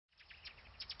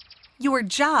Your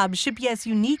job should be as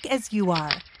unique as you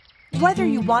are. Whether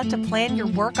you want to plan your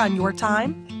work on your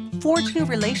time, forge new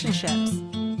relationships,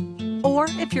 or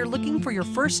if you're looking for your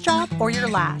first job or your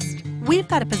last, we've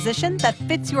got a position that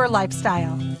fits your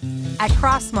lifestyle. At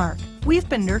Crossmark, we've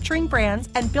been nurturing brands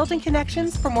and building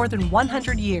connections for more than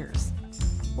 100 years,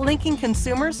 linking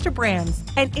consumers to brands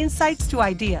and insights to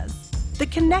ideas. The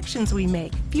connections we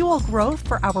make fuel growth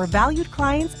for our valued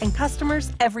clients and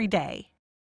customers every day.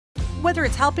 Whether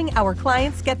it's helping our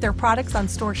clients get their products on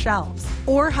store shelves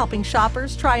or helping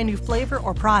shoppers try a new flavor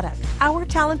or product, our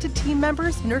talented team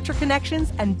members nurture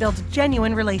connections and build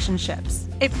genuine relationships.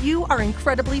 If you are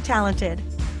incredibly talented,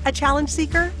 a challenge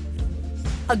seeker,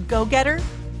 a go-getter,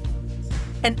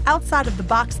 an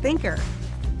outside-of-the-box thinker,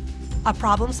 a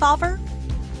problem solver,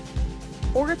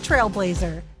 or a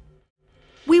trailblazer,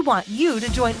 we want you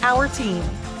to join our team.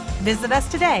 Visit us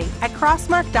today at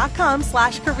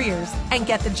crossmark.com/careers and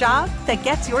get the job that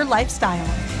gets your lifestyle.